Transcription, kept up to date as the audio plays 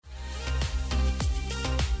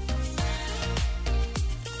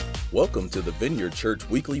Welcome to the Vineyard Church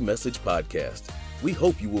Weekly Message Podcast. We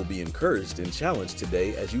hope you will be encouraged and challenged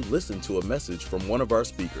today as you listen to a message from one of our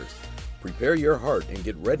speakers. Prepare your heart and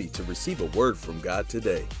get ready to receive a word from God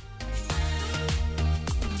today.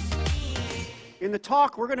 In the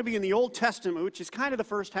talk, we're going to be in the Old Testament, which is kind of the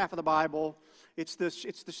first half of the Bible. It's the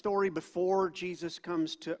story before Jesus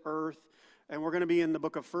comes to earth. And we're going to be in the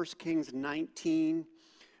book of 1 Kings 19,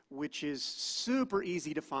 which is super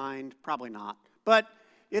easy to find. Probably not, but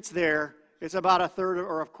it's there. It's about a third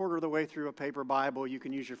or a quarter of the way through a paper Bible. You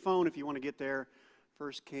can use your phone if you want to get there. 1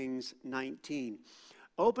 Kings 19.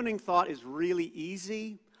 Opening thought is really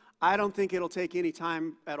easy. I don't think it'll take any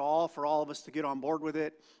time at all for all of us to get on board with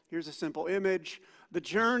it. Here's a simple image. The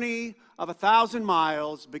journey of 1,000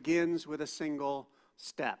 miles begins with a single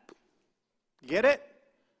step. Get it?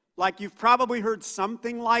 Like you've probably heard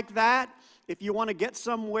something like that. If you want to get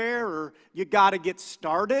somewhere or you got to get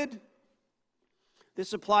started.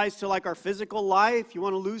 This applies to like our physical life. You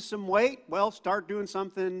want to lose some weight? Well, start doing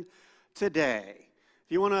something today.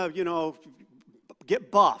 If you want to, get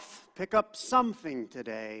buff, pick up something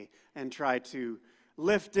today and try to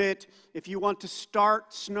lift it. If you want to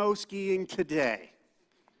start snow skiing today.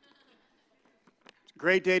 It's a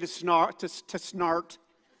great day to snart.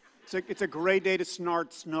 It's a great day to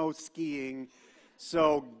snart snow skiing.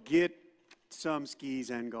 So get some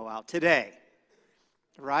skis and go out today.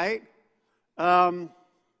 Right?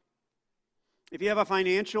 If you have a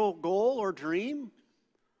financial goal or dream,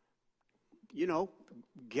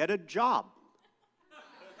 get a job.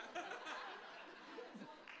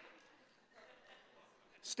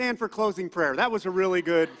 Stand for closing prayer. That was a really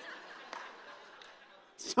good.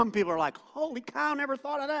 Some people are like, holy cow, never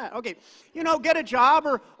thought of that. Okay, get a job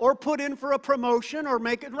or put in for a promotion or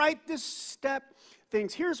make it right. This step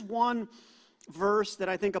things. Here's one verse that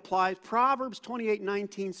I think applies. Proverbs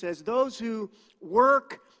 28:19 says, those who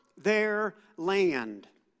work their land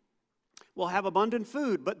will have abundant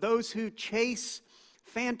food, but those who chase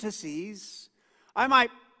fantasies, I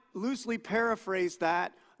might loosely paraphrase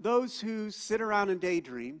that, those who sit around and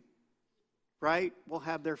daydream, right, will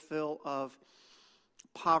have their fill of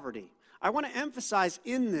poverty. I want to emphasize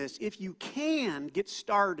in this, if you can get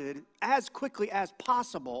started as quickly as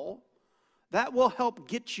possible, that will help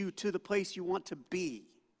get you to the place you want to be.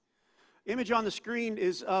 Image on the screen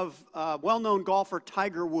is of well-known golfer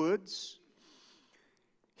Tiger Woods.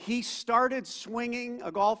 He started swinging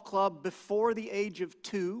a golf club before the age of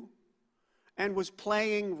 2 and was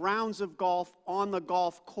playing rounds of golf on the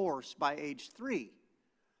golf course by age 3.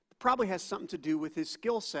 It probably has something to do with his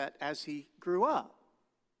skill set as he grew up.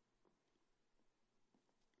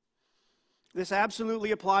 This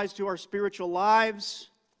absolutely applies to our spiritual lives.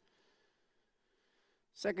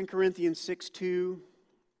 2 Corinthians 6:2,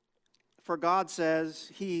 for God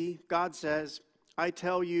says, I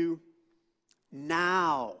tell you,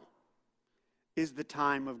 now is the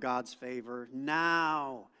time of God's favor.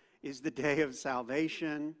 Now is the day of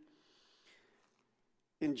salvation.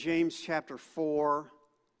 In James chapter 4,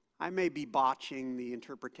 I may be botching the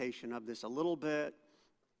interpretation of this a little bit,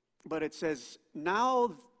 but it says,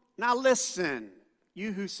 now listen,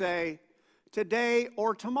 you who say, today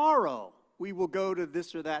or tomorrow, we will go to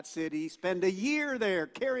this or that city, spend a year there,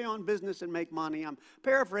 carry on business and make money. I'm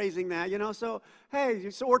paraphrasing that, so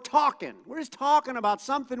we're talking. We're just talking about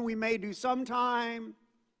something we may do sometime.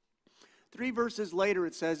 3 verses later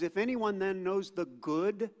it says, if anyone then knows the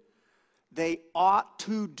good they ought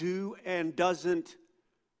to do and doesn't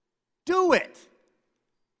do it,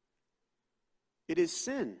 it is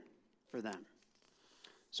sin for them.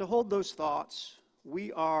 So hold those thoughts.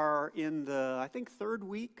 We are in the, I think, 3rd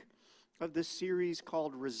week of this series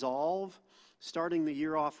called Resolve, starting the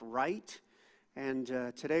year off right. And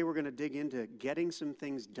today we're going to dig into getting some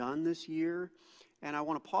things done this year. And I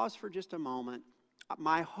want to pause for just a moment.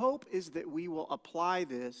 My hope is that we will apply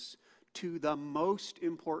this to the most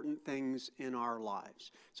important things in our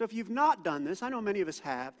lives. So if you've not done this, I know many of us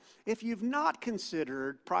have, if you've not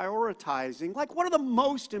considered prioritizing, like what are the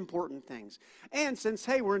most important things? And since,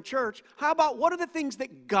 we're in church, how about what are the things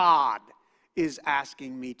that God is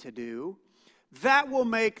asking me to do? That will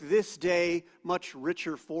make this day much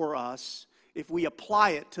richer for us if we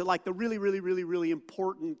apply it to like the really, really, really, really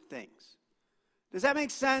important things. Does that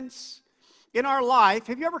make sense? In our life,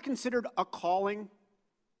 have you ever considered a calling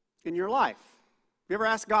in your life? Have you ever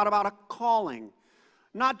asked God about a calling?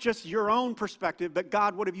 Not just your own perspective, but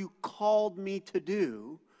God, what have you called me to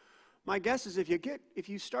do? My guess is if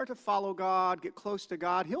you start to follow God, get close to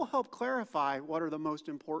God, He'll help clarify what are the most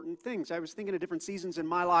important things. I was thinking of different seasons in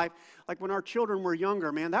my life, like when our children were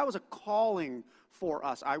younger, man, that was a calling for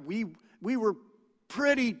us. We were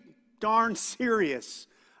pretty darn serious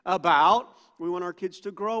about. We want our kids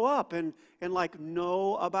to grow up and like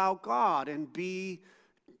know about God and be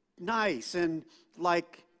nice and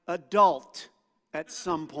like adult at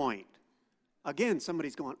some point. Again,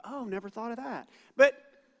 somebody's going, oh, never thought of that. But,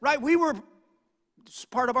 right, it's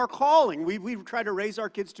part of our calling. We try to raise our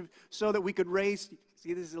kids so that we could raise,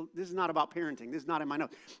 see, this is not about parenting. This is not in my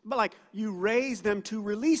notes. But like, you raise them to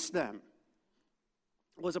release them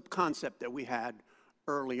was a concept that we had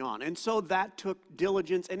early on. And so that took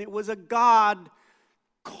diligence, and it was a God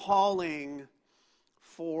calling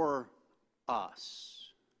for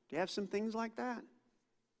us. Do you have some things like that?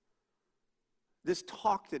 This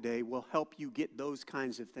talk today will help you get those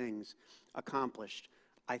kinds of things accomplished,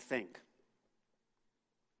 I think.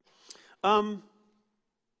 In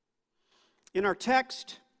our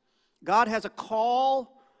text, God has a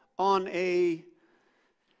call on a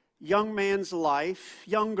younger man's life.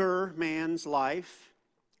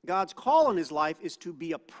 God's call on his life is to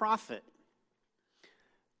be a prophet.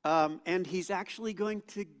 And he's actually going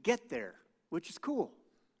to get there, which is cool.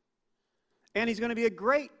 And he's going to be a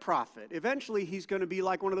great prophet. Eventually, he's going to be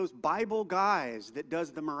like one of those Bible guys that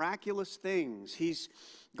does the miraculous things. He's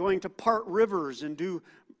going to part rivers and do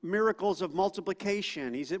miracles of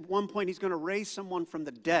multiplication. At one point, he's going to raise someone from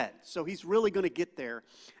the dead. So he's really going to get there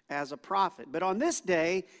as a prophet. But on this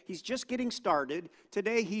day, he's just getting started.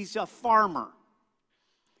 Today, he's a farmer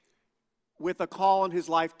with a call in his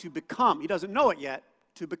life to become, he doesn't know it yet,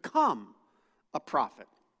 to become a prophet.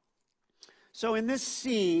 So in this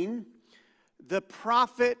scene, the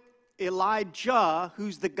prophet Elijah,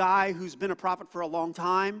 who's the guy who's been a prophet for a long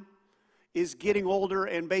time, is getting older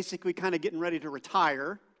and basically kind of getting ready to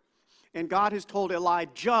retire. And God has told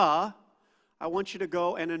Elijah, I want you to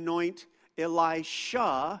go and anoint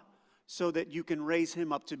Elisha so that you can raise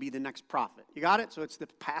him up to be the next prophet. You got it? So it's the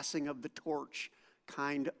passing of the torch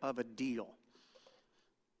kind of a deal.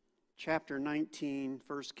 Chapter 19,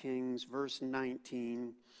 1 Kings, verse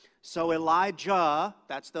 19. So Elijah,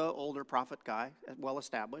 that's the older prophet guy, well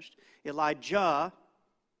established. Elijah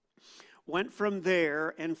went from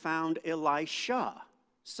there and found Elisha,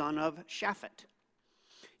 son of Shaphat.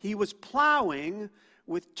 He was plowing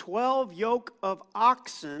with 12 yoke of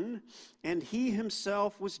oxen, and he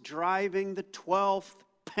himself was driving the 12th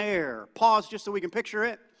pair. Pause just so we can picture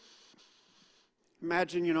it.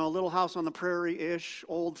 Imagine, a Little House on the Prairie-ish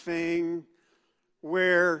old thing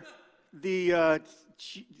where the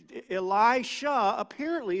Elisha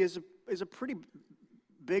apparently is a pretty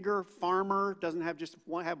bigger farmer. Doesn't have just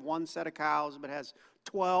one set of cows, but has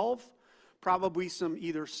 12. Probably some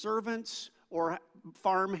either servants or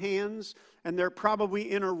farm hands, and they're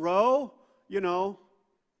probably in a row.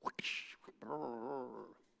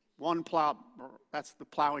 One plow. That's the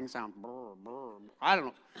plowing sound. I don't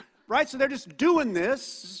know. Right? So they're just doing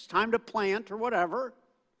this. It's time to plant or whatever.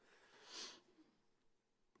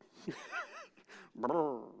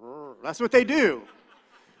 That's what they do.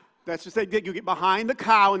 That's just they get. You get behind the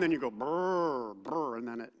cow and then you go brr, brr, and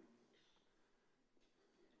then it.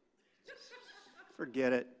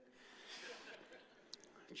 Forget it.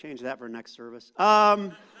 Change that for next service.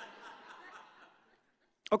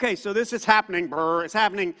 Okay, so this is happening. Brr, it's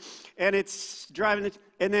happening, and it's driving it.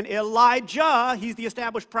 And then Elijah, he's the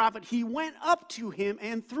established prophet, he went up to him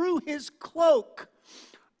and threw his cloak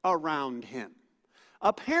around him.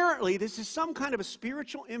 Apparently, this is some kind of a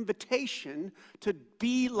spiritual invitation to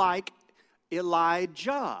be like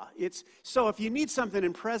Elijah. So if you need something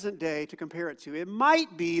in present day to compare it to, it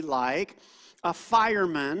might be like a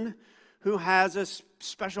fireman who has a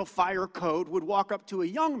special fire coat would walk up to a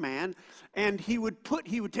young man, and he would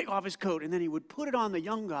take off his coat, and then he would put it on the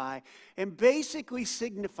young guy, and basically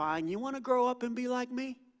signifying, you want to grow up and be like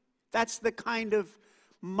me? That's the kind of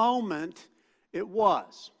moment it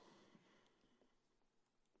was.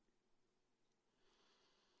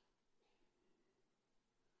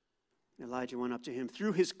 Elijah went up to him,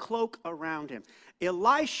 threw his cloak around him.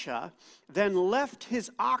 Elisha then left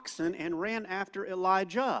his oxen and ran after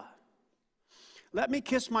Elijah. Let me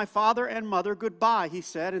kiss my father and mother goodbye, he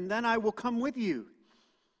said, and then I will come with you.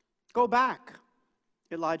 Go back,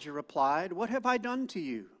 Elijah replied. What have I done to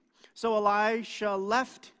you? So Elisha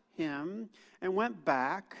left him and went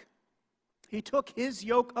back. He took his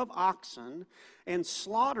yoke of oxen and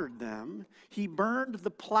slaughtered them. He burned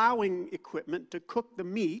the plowing equipment to cook the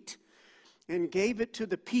meat and gave it to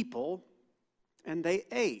the people, and they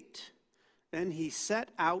ate. Then he set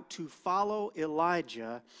out to follow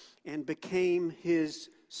Elijah and became his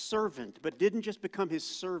servant. But didn't just become his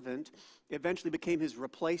servant, eventually became his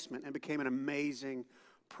replacement and became an amazing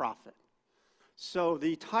prophet. So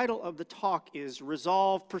the title of the talk is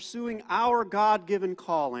Resolve, Pursuing Our God-Given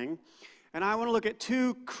Calling. And I want to look at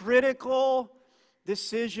two critical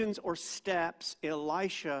decisions or steps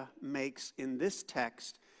Elisha makes in this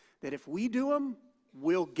text that if we do them,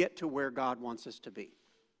 we'll get to where God wants us to be.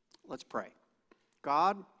 Let's pray.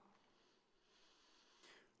 God, a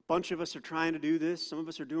bunch of us are trying to do this. Some of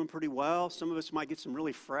us are doing pretty well. Some of us might get some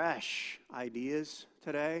really fresh ideas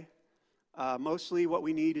today. Mostly what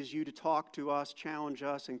we need is you to talk to us, challenge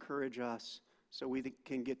us, encourage us, so we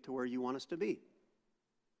can get to where you want us to be.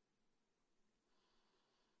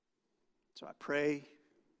 So I pray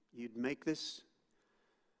you'd make these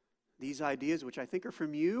ideas, which I think are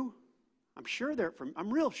from you. I'm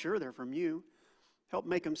real sure they're from you. Help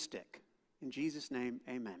make them stick. In Jesus' name,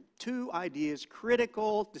 amen. Two ideas,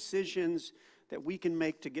 critical decisions that we can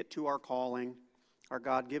make to get to our calling, our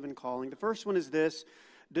God-given calling. The first one is this: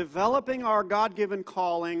 developing our God-given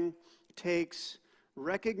calling takes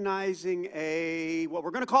recognizing what we're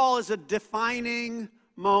going to call is a defining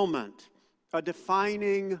moment. A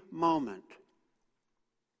defining moment.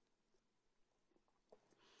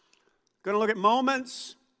 Going to look at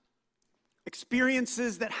moments,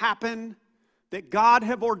 experiences that happen that God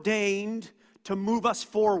have ordained to move us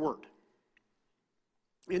forward.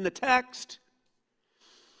 In the text,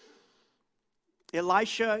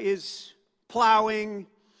 Elisha is plowing,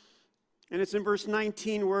 and it's in verse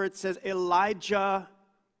 19 where it says, Elijah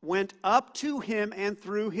went up to him and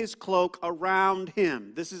threw his cloak around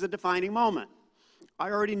him. This is a defining moment. I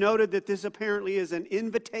already noted that this apparently is an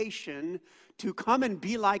invitation to come and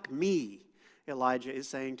be like me, Elijah is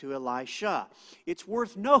saying to Elisha. It's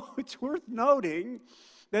worth noting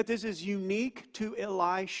that this is unique to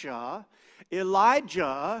Elisha.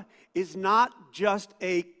 Elijah is not just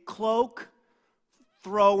a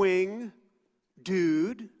cloak-throwing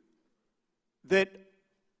dude that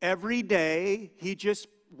every day he just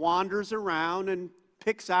wanders around and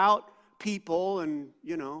picks out people and,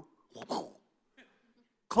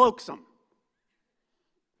 cloaks them.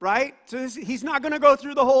 Right? So he's not going to go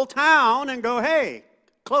through the whole town and go, hey,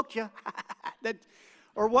 cloaked you.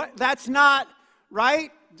 That's not, right?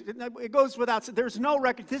 It goes without, there's no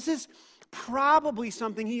record. This is probably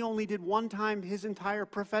something he only did one time. His entire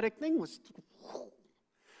prophetic thing was.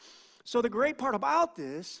 So the great part about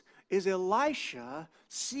this is Elisha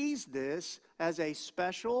sees this as a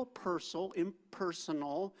special, personal,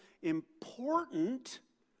 impersonal, important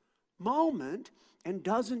moment and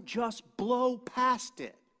doesn't just blow past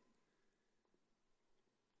it.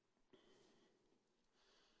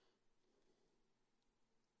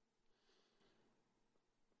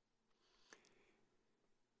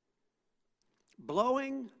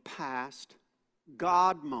 Blowing past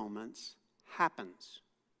God moments happens.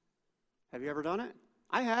 Have you ever done it?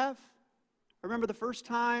 I have. I remember the first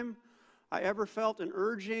time I ever felt an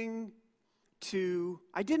urging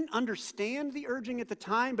I didn't understand the urging at the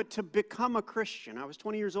time, but to become a Christian. I was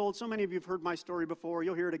 20 years old. So many of you have heard my story before.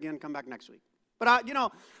 You'll hear it again. Come back next week. But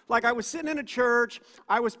I was sitting in a church.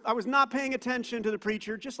 I was not paying attention to the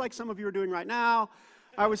preacher, just like some of you are doing right now.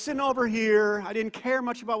 I was sitting over here. I didn't care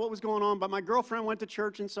much about what was going on, but my girlfriend went to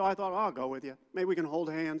church, and so I thought, I'll go with you. Maybe we can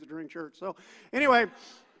hold hands during church. So anyway,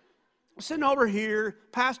 sitting over here,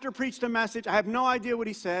 pastor preached a message. I have no idea what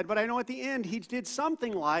he said, but I know at the end he did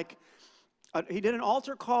something like, he did an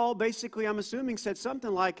altar call, basically, I'm assuming, said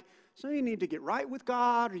something like, so you need to get right with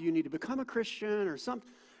God, or you need to become a Christian, or something.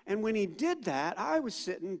 And when he did that, I was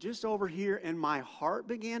sitting just over here, and my heart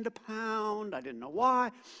began to pound. I didn't know why.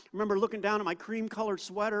 I remember looking down at my cream-colored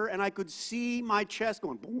sweater, and I could see my chest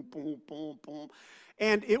going boom, boom, boom, boom.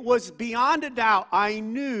 And it was beyond a doubt, I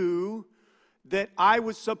knew that I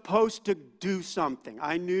was supposed to do something.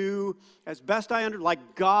 I knew, as best I understood,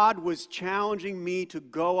 like God was challenging me to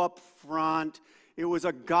go up front. It was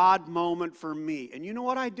a God moment for me. And you know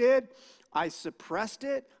what I did? I suppressed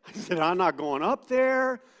it. I said, I'm not going up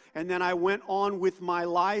there. And then I went on with my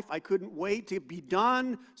life. I couldn't wait to be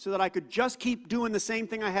done so that I could just keep doing the same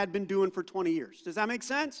thing I had been doing for 20 years. Does that make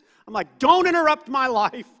sense? I'm like, don't interrupt my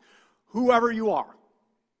life, whoever you are.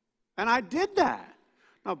 And I did that.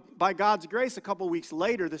 Now, by God's grace, a couple weeks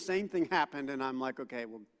later, the same thing happened, and I'm like, okay,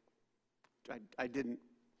 well, I didn't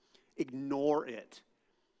ignore it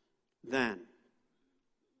then.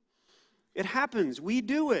 It happens. We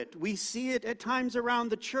do it. We see it at times around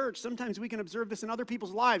the church. Sometimes we can observe this in other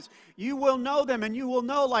people's lives. You will know them, and you will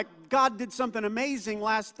know, like, God did something amazing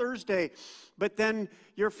last Thursday, but then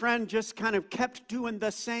your friend just kind of kept doing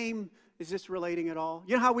the same. Is this relating at all?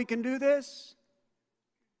 You know how we can do this?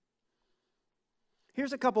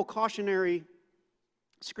 Here's a couple cautionary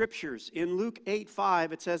scriptures. In Luke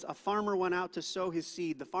 8:5, it says, a farmer went out to sow his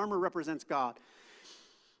seed. The farmer represents God.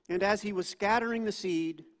 And as he was scattering the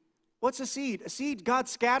seed, What's a seed? A seed,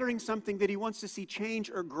 God's scattering something that he wants to see change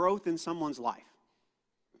or growth in someone's life.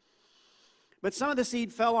 But some of the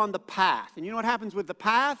seed fell on the path. And you know what happens with the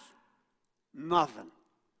path? Nothing.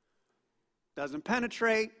 Doesn't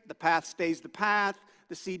penetrate. The path stays the path.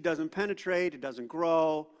 The seed doesn't penetrate. It doesn't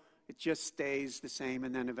grow. It just stays the same,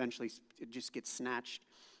 and then eventually it just gets snatched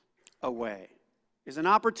away. There's an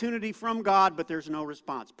opportunity from God, but there's no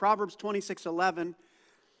response. Proverbs 26:11,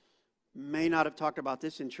 may not have talked about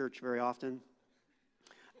this in church very often.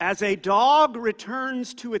 As a dog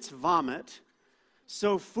returns to its vomit,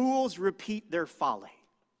 so fools repeat their folly.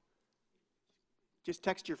 Just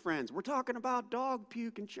text your friends. We're talking about dog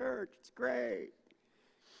puke in church. It's great.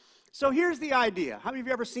 So here's the idea. How many of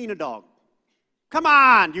you ever seen a dog? Come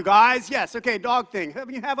on, you guys. Yes, okay, dog thing.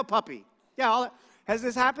 You have a puppy. Yeah, has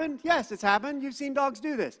this happened? Yes, it's happened. You've seen dogs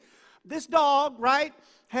do this. This dog, right,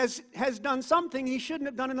 has done something he shouldn't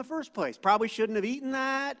have done in the first place. Probably shouldn't have eaten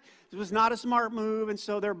that. It was not a smart move, and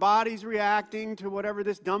so their body's reacting to whatever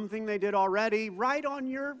this dumb thing they did already right in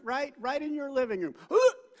your living room.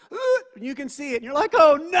 And you can see it, and you're like,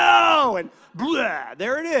 oh no, and blah,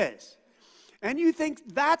 there it is. And you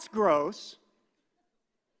think that's gross.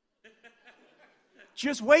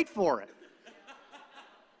 Just wait for it.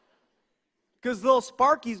 Because little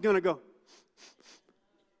Sparky's going to go,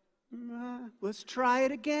 let's try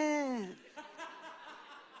it again.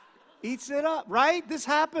 Eats it up, right? This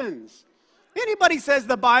happens. Anybody says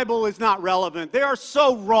the Bible is not relevant, they are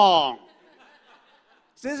so wrong.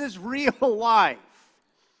 This is real life.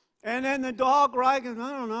 And then the dog, right, goes,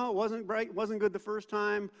 I don't know, it wasn't great, wasn't good the first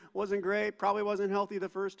time, wasn't great, probably wasn't healthy the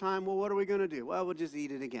first time. Well, what are we going to do? Well, we'll just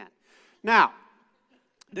eat it again. Now,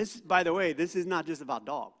 this, by the way, this is not just about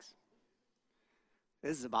dogs.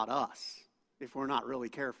 This is about us, if we're not really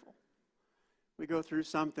careful. We go through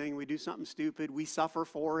something, we do something stupid, we suffer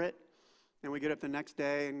for it, and we get up the next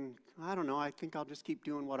day and, I don't know, I think I'll just keep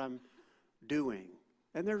doing what I'm doing.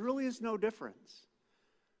 And there really is no difference.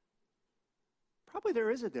 Probably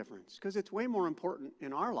there is a difference, because it's way more important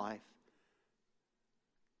in our life.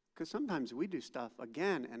 Because sometimes we do stuff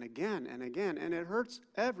again and again and again, and it hurts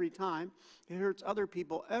every time. It hurts other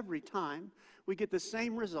people every time. We get the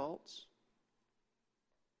same results.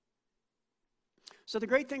 So the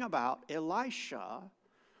great thing about Elisha,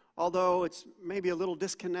 although it's maybe a little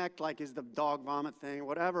disconnect, like is the dog vomit thing,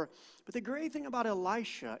 whatever, but the great thing about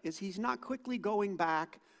Elisha is he's not quickly going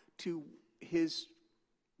back to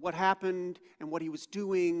what happened and what he was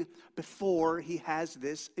doing before he has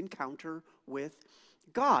this encounter with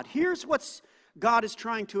God. Here's what God is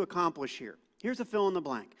trying to accomplish here. Here's a fill in the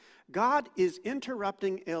blank. God is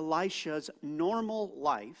interrupting Elisha's normal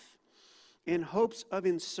life in hopes of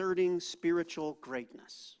inserting spiritual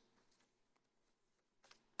greatness.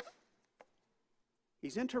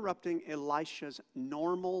 He's interrupting Elisha's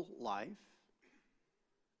normal life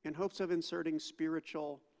in hopes of inserting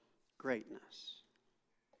spiritual greatness.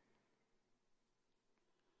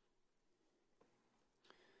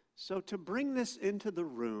 So to bring this into the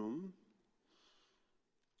room,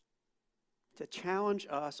 to challenge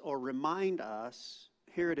us or remind us,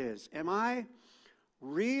 here it is. Am I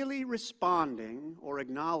really responding or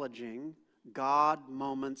acknowledging God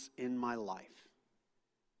moments in my life?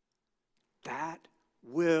 That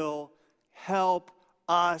will help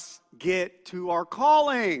us get to our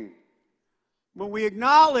calling. When we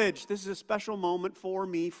acknowledge this is a special moment for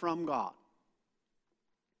me from God.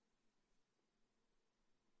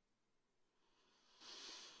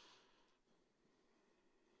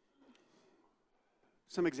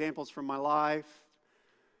 Some examples from my life.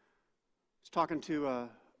 I was talking to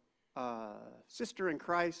a sister in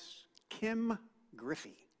Christ, Kim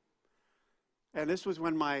Griffey. And this was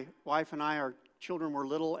when my wife and I, our children were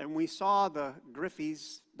little, and we saw the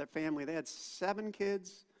Griffeys, their family. They had 7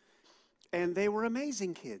 kids, and they were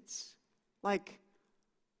amazing kids.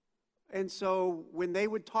 And so when they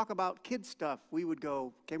would talk about kid stuff, we would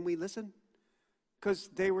go, can we listen? Because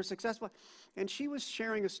they were successful. And she was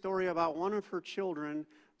sharing a story about one of her children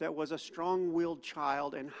that was a strong-willed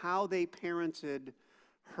child and how they parented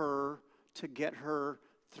her to get her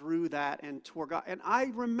through that and toward God. And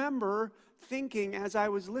I remember thinking as I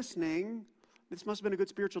was listening, this must have been a good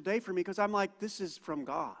spiritual day for me, because I'm like, this is from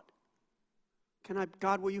God.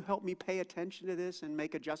 God, will you help me pay attention to this and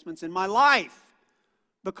make adjustments in my life?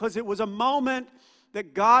 Because it was a moment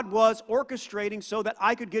that God was orchestrating so that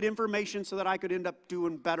I could get information so that I could end up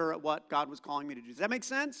doing better at what God was calling me to do. Does that make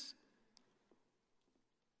sense?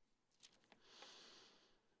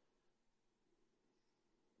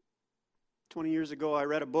 "20 years ago, I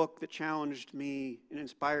read a book that challenged me and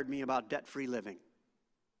inspired me about debt-free living.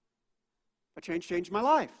 That changed my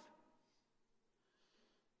life.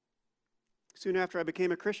 Soon after I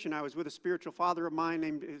became a Christian, I was with a spiritual father of mine.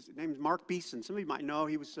 His name is Mark Beeson. Some of you might know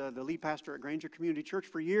he was the lead pastor at Granger Community Church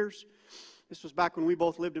for years. This was back when we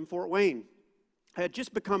both lived in Fort Wayne. I had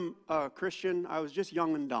just become a Christian. I was just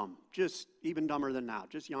young and dumb, just even dumber than now,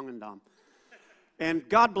 just young and dumb. And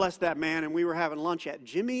God bless that man, and we were having lunch at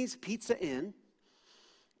Jimmy's Pizza Inn.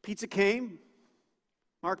 Pizza came.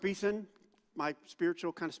 Mark Beeson, my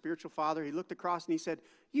spiritual father, he looked across and he said,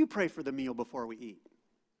 "You pray for the meal before we eat."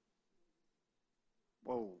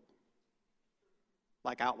 Whoa.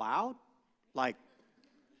 Like out loud? Like,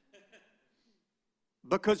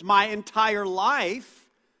 because my entire life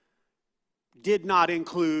did not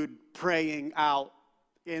include praying out.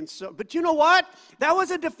 And so, but you know what? That was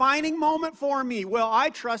a defining moment for me. Well, I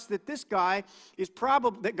trust that this guy is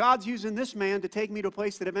probably, that God's using this man to take me to a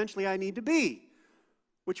place that eventually I need to be,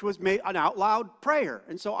 which was an out loud prayer.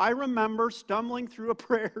 And so I remember stumbling through a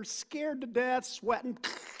prayer, scared to death, sweating,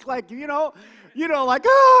 like, like,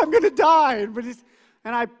 oh, I'm going to die.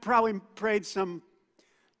 And I probably prayed some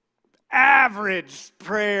average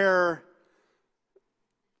prayer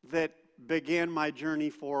that began my journey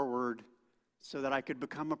forward so that I could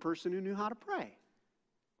become a person who knew how to pray.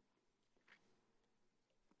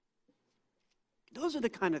 Those are the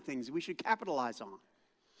kind of things we should capitalize on.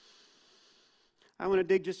 I want to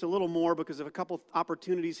dig just a little more because of a couple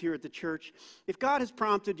opportunities here at the church. If God has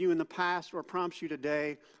prompted you in the past or prompts you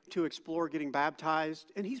today to explore getting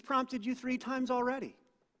baptized, and He's prompted you 3 times already,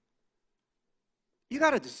 you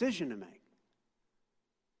got a decision to make.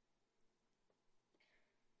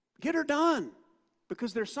 Get her done,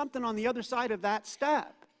 because there's something on the other side of that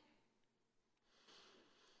step.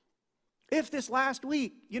 If this last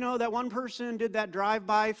week, that one person did that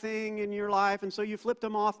drive-by thing in your life, and so you flipped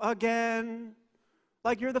them off again,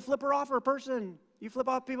 like you're the flipper-offer person. You flip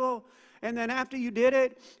off people, and then after you did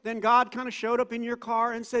it, then God kind of showed up in your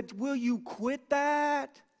car and said, "Will you quit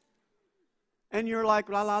that?" And you're like,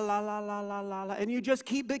 la, la, la, la, la, la, la, la, and you just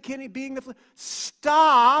keep being the flipper.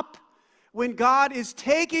 Stop. When God is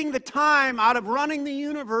taking the time out of running the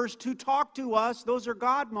universe to talk to us, those are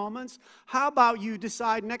God moments. How about you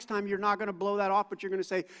decide next time you're not going to blow that off, but you're going to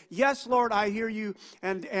say, "Yes, Lord, I hear you,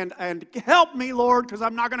 and help me, Lord, because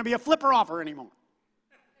I'm not going to be a flipper-offer anymore."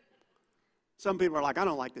 Some people are like, "I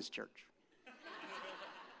don't like this church."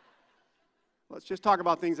 Let's just talk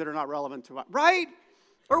about things that are not relevant to us, right?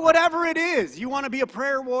 Or whatever it is. You want to be a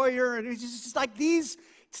prayer warrior, and it's just like these,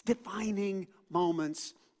 it's defining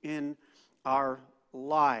moments in our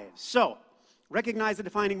lives. So, recognize the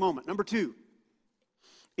defining moment. Number 2,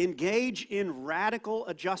 engage in radical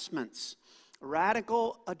adjustments.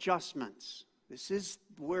 Radical adjustments. This is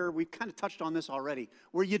where we've kind of touched on this already,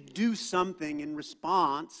 where you do something in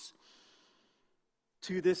response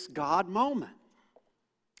to this God moment.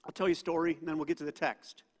 I'll tell you a story, and then we'll get to the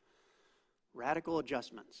text. Radical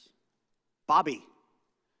adjustments. Bobby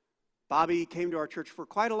came to our church for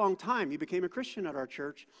quite a long time. He became a Christian at our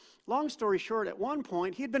church. Long story short, at one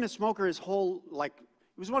point, he had been a smoker his whole, he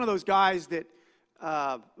was one of those guys that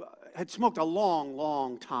had smoked a long,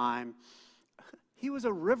 long time. He was a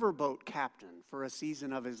riverboat captain for a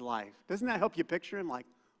season of his life. Doesn't that help you picture him? Like,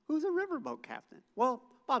 who's a riverboat captain? Well,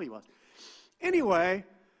 Bobby was. Anyway,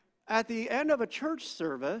 at the end of a church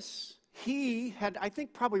service, he had, I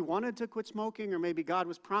think, probably wanted to quit smoking, or maybe God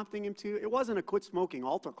was prompting him to. It wasn't a quit smoking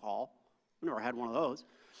altar call. I never had one of those.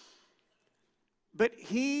 But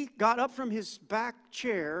he got up from his back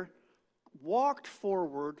chair, walked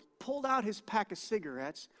forward, pulled out his pack of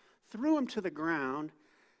cigarettes, threw them to the ground,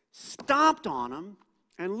 stomped on them,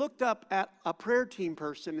 and looked up at a prayer team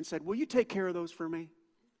person and said, "Will you take care of those for me?"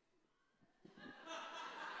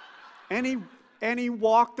 And he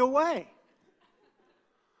walked away.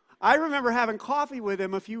 I remember having coffee with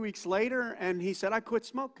him a few weeks later, and he said, "I quit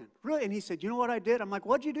smoking." Really? And he said, "You know what I did?" I'm like,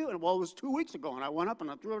 "What'd you do?" And well, it was 2 weeks ago, and I went up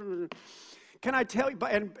and I threw it. Can I tell you,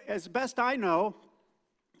 and as best I know,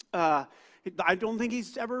 I don't think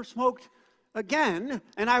he's ever smoked again.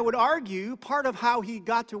 And I would argue part of how he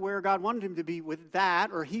got to where God wanted him to be with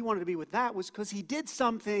that, or he wanted to be with that, was because he did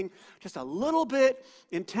something just a little bit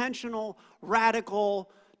intentional,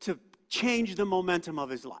 radical, to change the momentum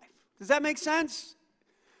of his life. Does that make sense?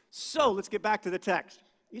 So let's get back to the text.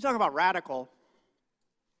 You talk about radical.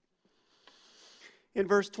 In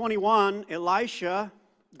verse 21, Elisha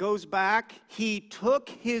goes back. He took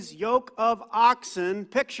his yoke of oxen.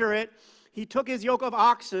 Picture it. He took his yoke of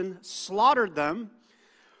oxen, slaughtered them,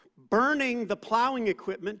 burning the plowing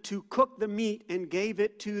equipment to cook the meat, and gave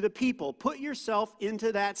it to the people. Put yourself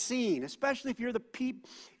into that scene, especially if you're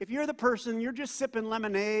the person, you're just sipping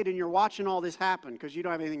lemonade and you're watching all this happen because you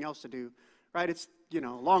don't have anything else to do, right? It's, a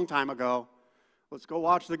long time ago Let's go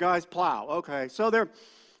watch the guys plow. Okay, so they're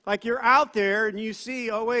like you're out there and you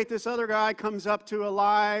see, oh wait, this other guy comes up to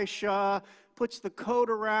Elisha, puts the coat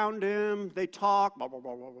around him. They talk. Blah, blah,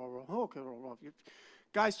 blah, blah, blah. Okay, blah, blah.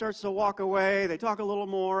 Guy starts to walk away. They talk a little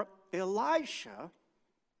more. Elisha,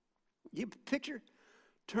 you picture,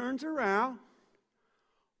 turns around,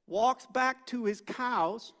 walks back to his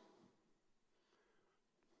cows,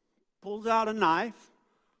 pulls out a knife.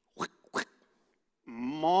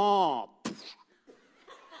 Mom.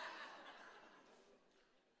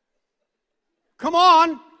 Come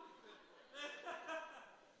on.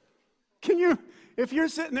 Can you, if you're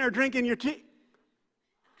sitting there drinking your tea,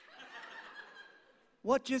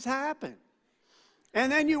 what just happened?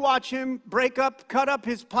 And then you watch him cut up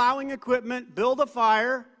his plowing equipment, build a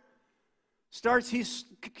fire, he's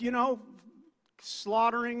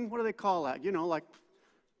slaughtering, what do they call that? Like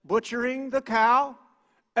butchering the cow.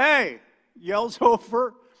 Hey, yells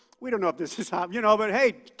over, we don't know if this is how, but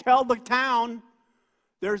hey, tell the town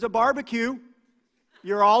there's a barbecue.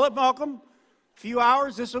 You're all welcome. Few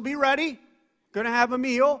hours, this will be ready. Going to have a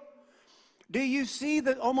meal. Do you see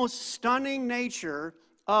the almost stunning nature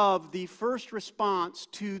of the first response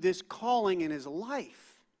to this calling in his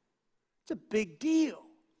life? It's a big deal.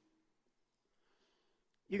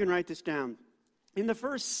 You can write this down. In the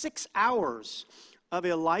first 6 hours of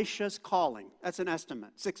Elisha's calling, that's an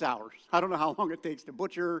estimate, 6 hours. I don't know how long it takes to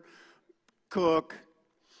butcher, cook.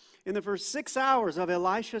 In the first 6 hours of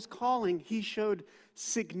Elisha's calling, he showed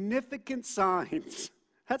significant signs.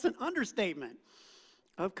 That's an understatement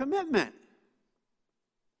of commitment.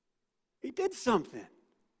 He did something.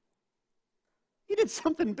 He did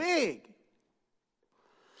something big.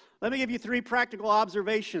 Let me give you 3 practical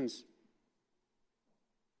observations.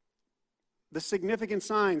 The significant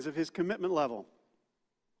signs of his commitment level.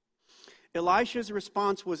 Elisha's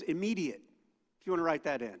response was immediate, if you want to write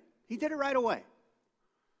that in. He did it right away.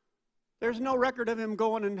 There's no record of him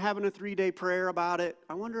going and having a 3-day prayer about it.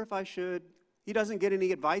 I wonder if I should. He doesn't get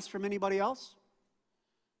any advice from anybody else.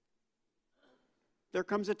 There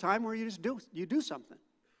comes a time where you do something.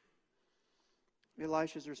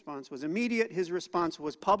 Elisha's response was immediate. His response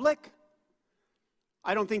was public.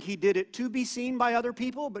 I don't think he did it to be seen by other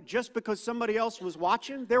people, but just because somebody else was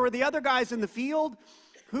watching. There were the other guys in the field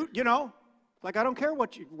who, like I don't care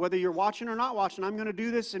whether you're watching or not watching. I'm going to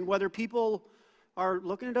do this, and whether people are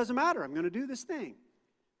looking, it doesn't matter. I'm going to do this thing.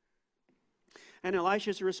 And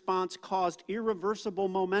Elisha's response caused irreversible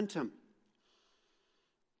momentum.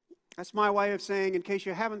 That's my way of saying, in case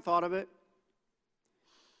you haven't thought of it,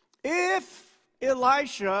 if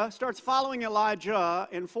Elisha starts following Elijah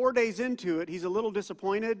and 4 days into it, he's a little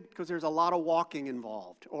disappointed because there's a lot of walking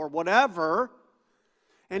involved or whatever,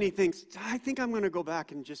 and he thinks, I think I'm going to go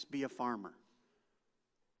back and just be a farmer.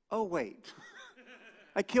 Oh, wait.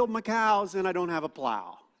 I killed my cows and I don't have a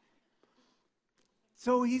plow.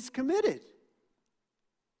 So he's committed.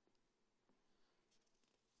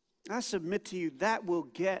 I submit to you that will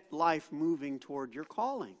get life moving toward your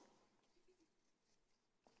calling.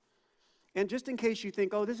 And just in case you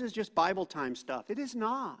think, oh, this is just Bible time stuff. It is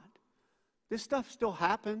not. This stuff still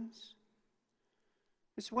happens.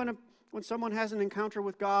 It's when someone has an encounter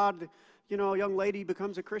with God, a young lady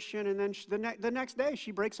becomes a Christian, and then the next day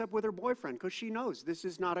she breaks up with her boyfriend because she knows this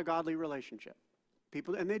is not a godly relationship.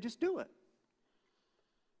 And they just do it.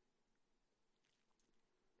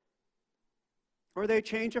 Or they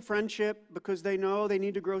change a friendship because they know they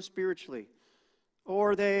need to grow spiritually.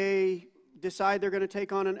 Or they decide they're going to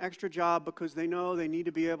take on an extra job because they know they need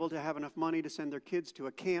to be able to have enough money to send their kids to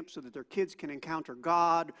a camp so that their kids can encounter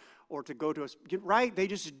God, or to go to right? They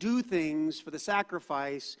just do things for the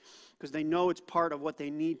sacrifice because they know it's part of what they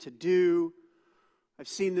need to do. I've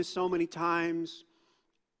seen this so many times.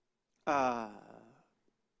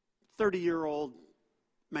 30-year-old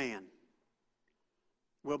man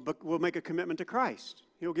will make a commitment to Christ.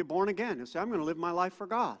 He'll get born again. He'll say, I'm going to live my life for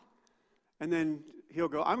God. And then he'll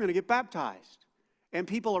go, I'm going to get baptized. And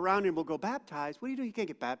people around him will go, baptized? What do? You can't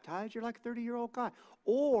get baptized. You're like a 30-year-old guy.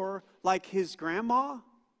 Or like his grandma,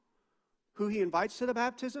 who he invites to the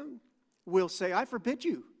baptism, will say, I forbid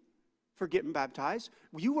you for getting baptized.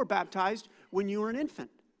 You were baptized when you were an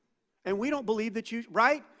infant. And we don't believe that you,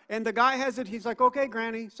 right? And the guy has it. He's like, okay,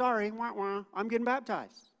 Granny, sorry, wah, wah, I'm getting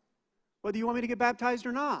baptized. Whether you want me to get baptized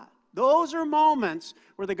or not. Those are moments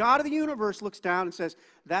where the God of the universe looks down and says,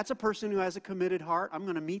 that's a person who has a committed heart. I'm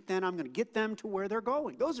going to meet them. I'm going to get them to where they're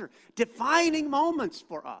going. Those are defining moments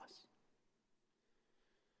for us.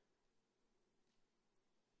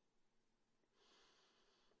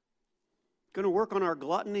 Going to work on our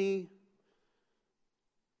gluttony.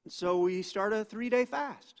 So we start a 3-day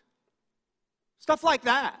fast. Stuff like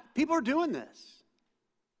that. People are doing this.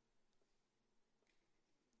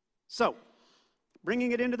 So,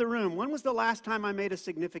 bringing it into the room, when was the last time I made a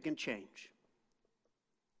significant change?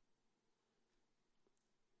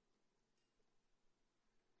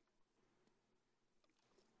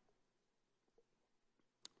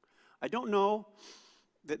 I don't know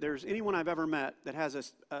that there's anyone I've ever met that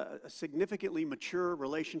has a significantly mature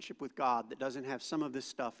relationship with God that doesn't have some of this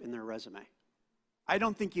stuff in their resume. I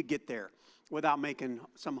don't think you get there without making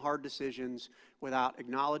some hard decisions, without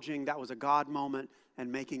acknowledging that was a God moment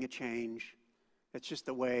and making a change. It's just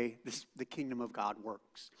the way the kingdom of God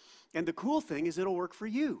works. And the cool thing is it'll work for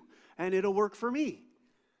you, and it'll work for me.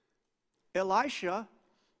 Elisha,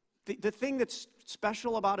 the thing that's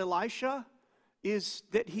special about Elisha is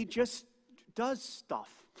that he just does stuff,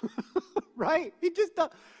 right? He just does,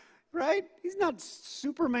 right? He's not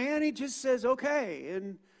Superman. He just says, okay,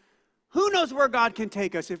 and who knows where God can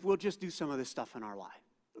take us if we'll just do some of this stuff in our life.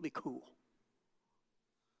 It'll be cool.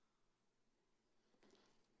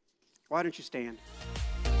 Why don't you stand?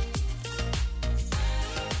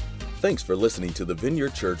 Thanks for listening to the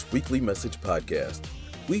Vineyard Church Weekly Message Podcast.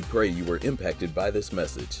 We pray you were impacted by this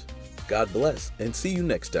message. God bless, and see you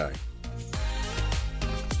next time.